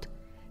world,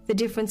 the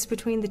difference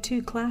between the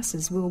two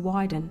classes will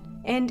widen,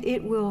 and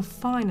it will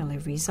finally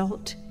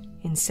result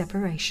in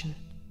separation.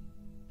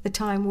 The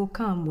time will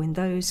come when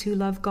those who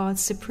love God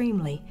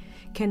supremely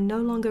can no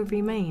longer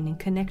remain in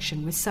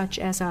connection with such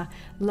as are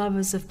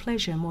lovers of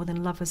pleasure more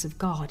than lovers of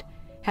God,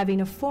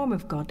 having a form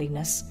of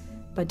godliness,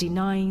 but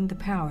denying the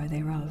power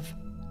thereof.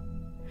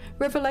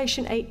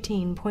 Revelation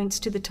 18 points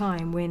to the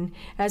time when,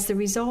 as the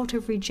result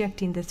of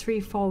rejecting the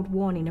threefold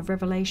warning of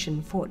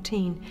Revelation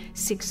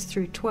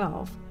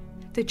 14:6-12,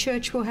 the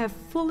church will have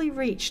fully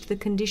reached the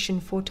condition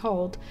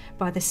foretold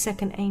by the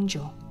second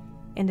angel,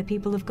 and the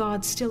people of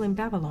God still in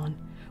Babylon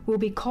will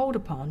be called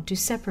upon to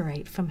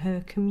separate from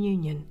her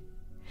communion.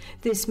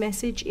 This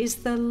message is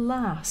the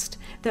last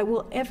that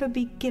will ever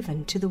be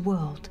given to the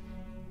world,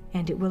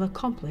 and it will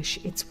accomplish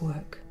its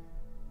work.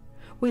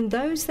 When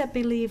those that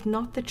believe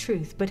not the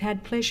truth but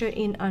had pleasure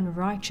in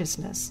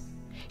unrighteousness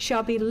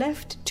shall be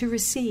left to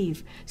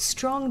receive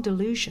strong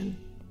delusion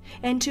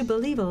and to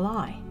believe a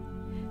lie,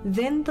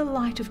 then the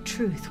light of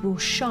truth will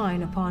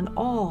shine upon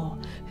all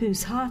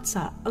whose hearts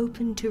are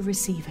open to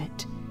receive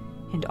it,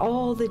 and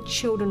all the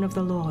children of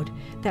the Lord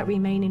that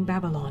remain in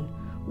Babylon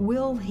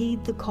will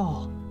heed the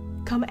call,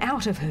 "Come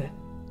out of her,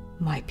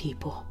 my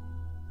people."